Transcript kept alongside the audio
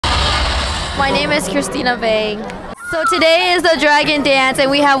My name is Christina Vang. So today is the dragon dance, and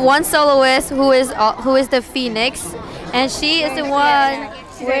we have one soloist who is the phoenix, and she is the one.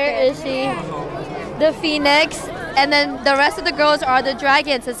 Where is she? The phoenix, and then the rest of the girls are the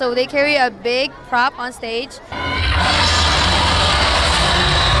dragons, and so they carry a big prop on stage.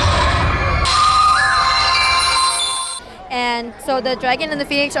 And so the dragon and the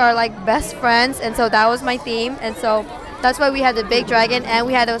phoenix are like best friends, and so that was my theme, and so that's why we had the big dragon and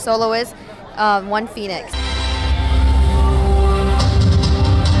we had a soloist, one phoenix.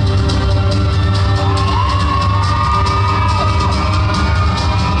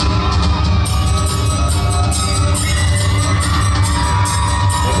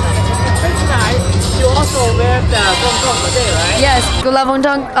 You also wear the gong today, right? Yes, gula vong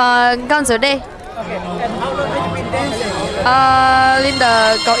gong today. Okay, and how long have you been dancing? Lên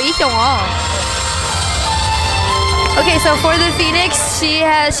the cậu ý chồng ó. Okay, so for the phoenix,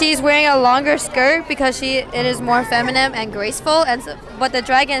 she's wearing a longer skirt because it is more feminine and graceful, and so, but the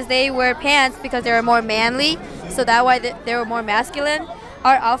dragons, they wear pants because they are more manly, so that why they were more masculine.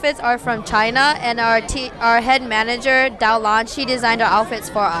 Our outfits are from China, and our head manager Dao Lan, she designed our outfits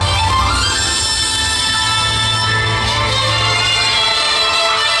for us.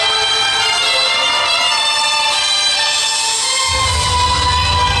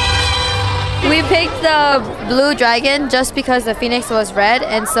 We picked the blue dragon just because the phoenix was red,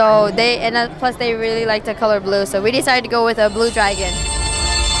 and so plus they really like the color blue, so we decided to go with a blue dragon.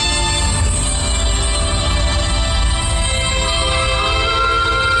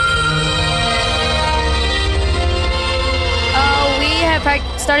 We have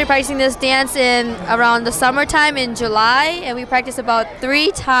started practicing this dance in around the summertime in July, and we practice about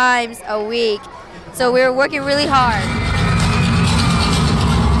 3 times a week, so we're working really hard.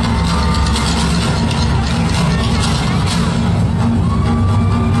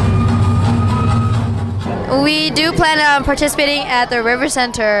 We do plan on participating at the River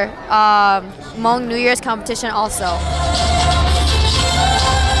Center Hmong New Year's competition also.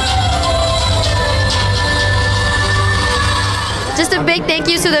 Just a big thank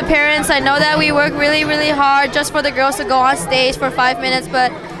you to the parents. I know that we work really, really hard just for the girls to go on stage for 5 minutes,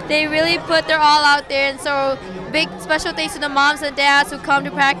 but they really put their all out there, and so big special thanks to the moms and dads who come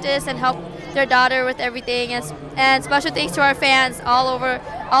to practice and help their daughter with everything, and special thanks to our fans all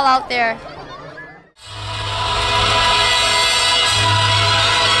out there.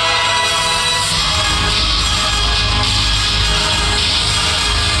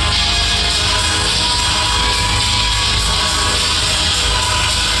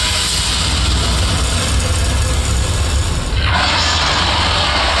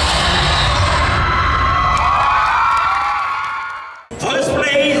 First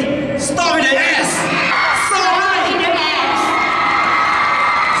place, STARLITES. STARLITES.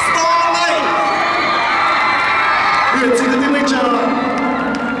 越这个地位家，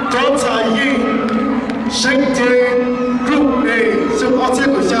刚才以升级 Group A 是把这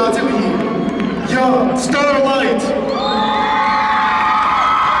个下这个一呀 STARLITES。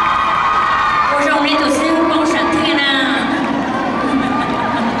我说你就是帮身体呢，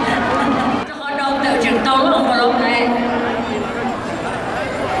这好找到就到了我了来。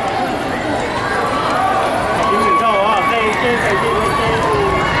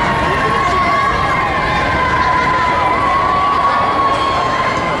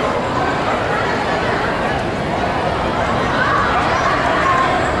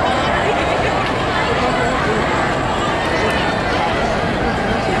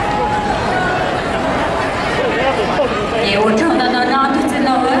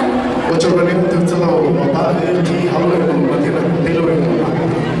 我这边呢，就知道我把这题好了，我听了听了。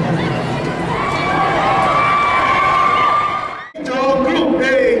叫 Group A，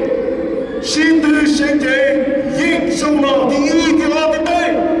 新的升级英雄了第1、第2、第3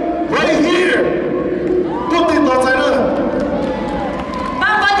 ，right here， 不得打在了。爸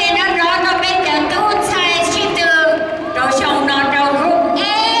爸在那找到被人都才是的，找小那找 Group A。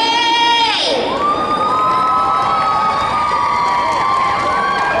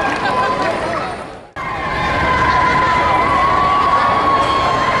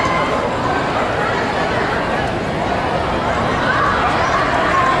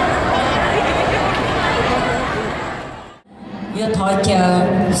 Vừa thôi chờ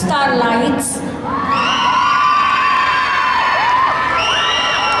STARLITES.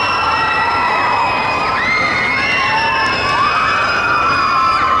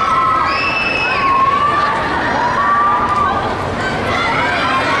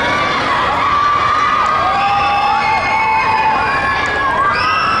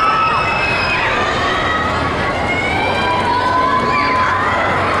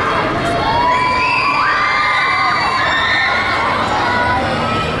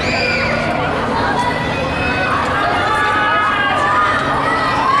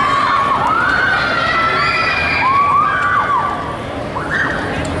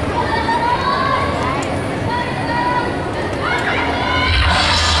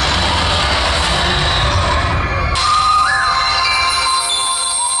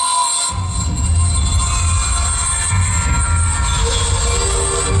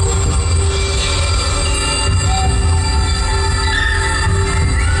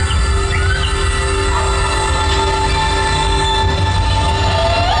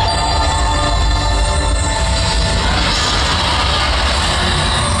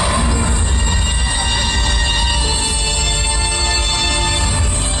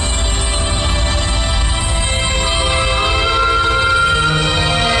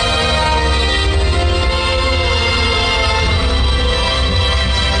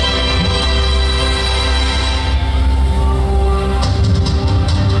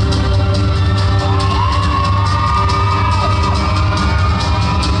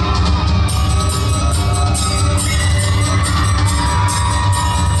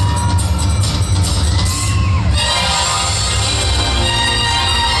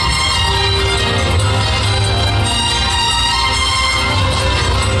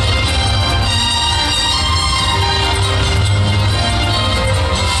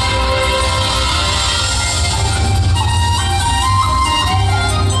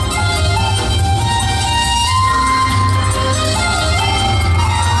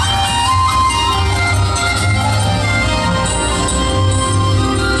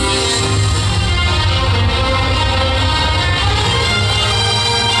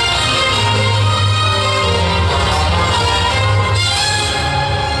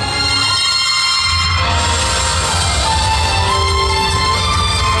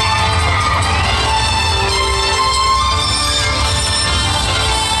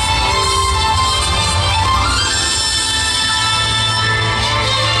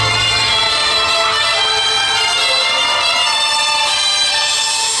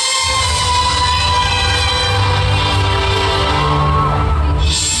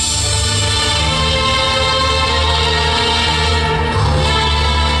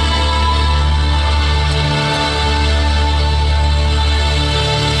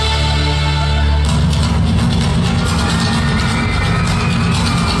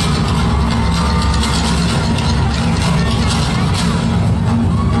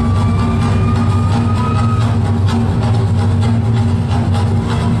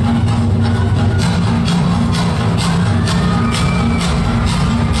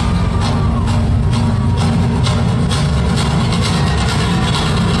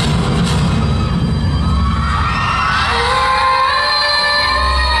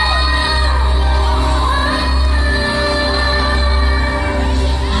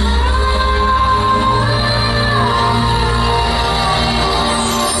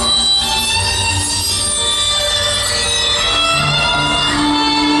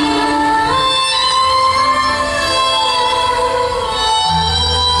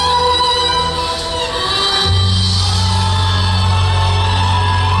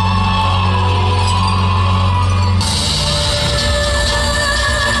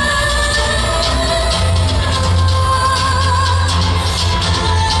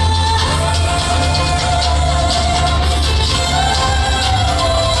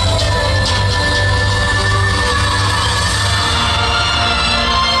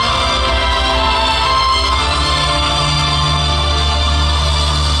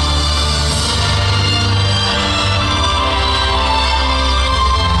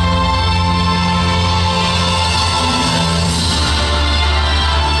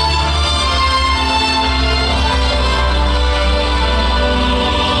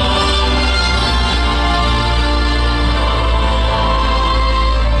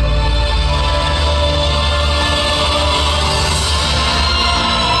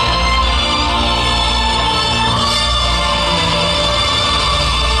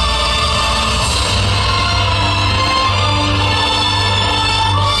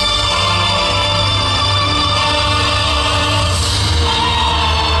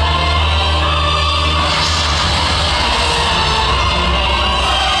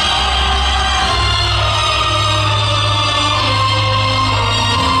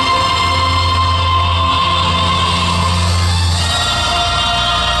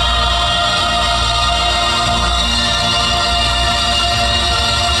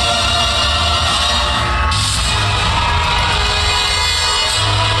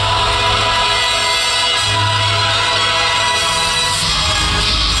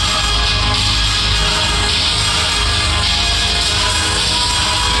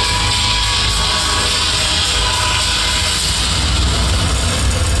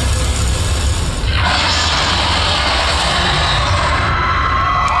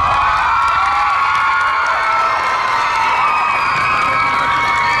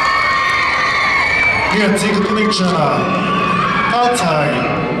 Nghe chỉ có cái chuyện là phát财，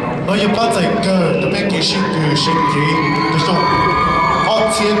我要发财个，特别给心个身体，就是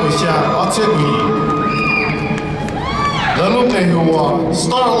2000个下，2000个。Lalu kehidupan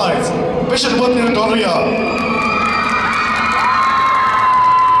STARLITES, besar buat ni Korea.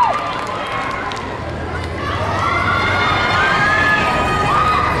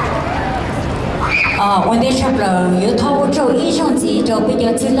 Vấn đề sắp là yếu thâu châu ý trong gì châu bây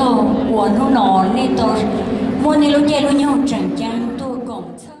giờ chỉ là của nó nên tôi muốn đi lúc chơi luôn nhau chẳng